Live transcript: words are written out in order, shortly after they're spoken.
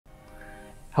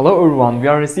Hello everyone, we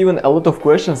are receiving a lot of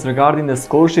questions regarding the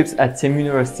scholarships at TIM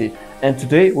University, and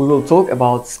today we will talk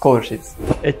about scholarships.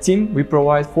 At TIM, we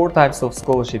provide 4 types of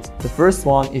scholarships. The first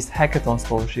one is Hackathon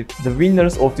Scholarship. The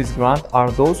winners of this grant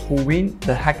are those who win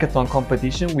the hackathon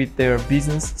competition with their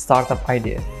business startup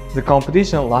idea. The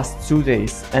competition lasts 2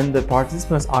 days and the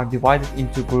participants are divided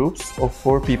into groups of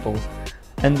 4 people.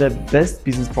 And the best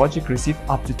business project received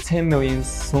up to 10 million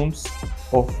sums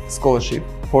of scholarship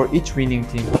for each winning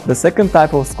team. The second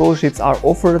type of scholarships are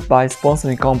offered by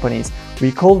sponsoring companies.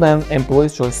 We call them Employee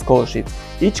Choice Scholarships.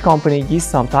 Each company gives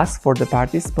some tasks for the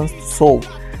participants to solve.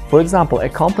 For example, a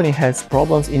company has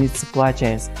problems in its supply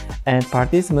chains and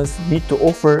participants need to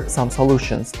offer some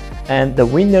solutions. And the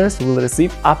winners will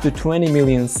receive up to 20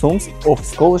 million sums of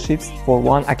scholarships for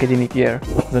 1 academic year.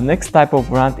 The next type of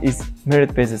grant is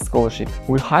merit-based scholarship.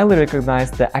 We highly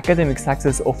recognize the academic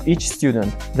success of each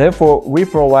student. Therefore, we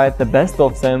provide the best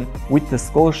of them with the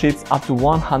scholarships up to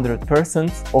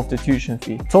 100% of the tuition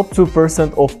fee. Top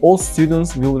 2% of all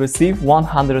students will receive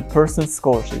 100%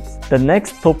 scholarships. The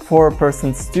next top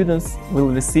 4% students will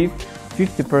receive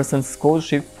 50%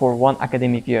 scholarship for 1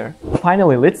 academic year.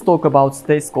 Finally, let's talk about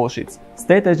state scholarships.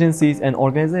 State agencies and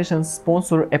organizations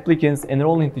sponsor applicants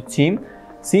enrolling to TIM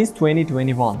since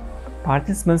 2021.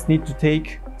 Participants need to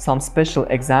take some special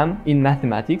exam in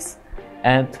mathematics,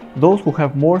 and those who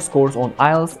have more scores on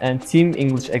IELTS and TIM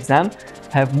English exam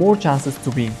have more chances to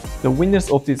win. The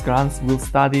winners of these grants will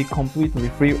study completely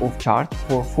free of charge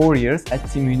for 4 years at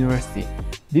TIM University.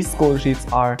 These scholarships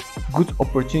are good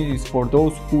opportunities for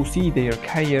those who see their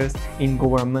careers in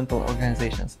governmental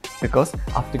organizations, because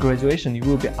after graduation you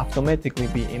will automatically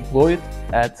be employed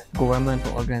at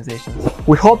governmental organizations.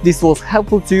 We hope this was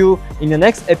helpful to you. In the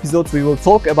next episode we will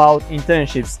talk about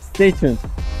internships. Stay tuned.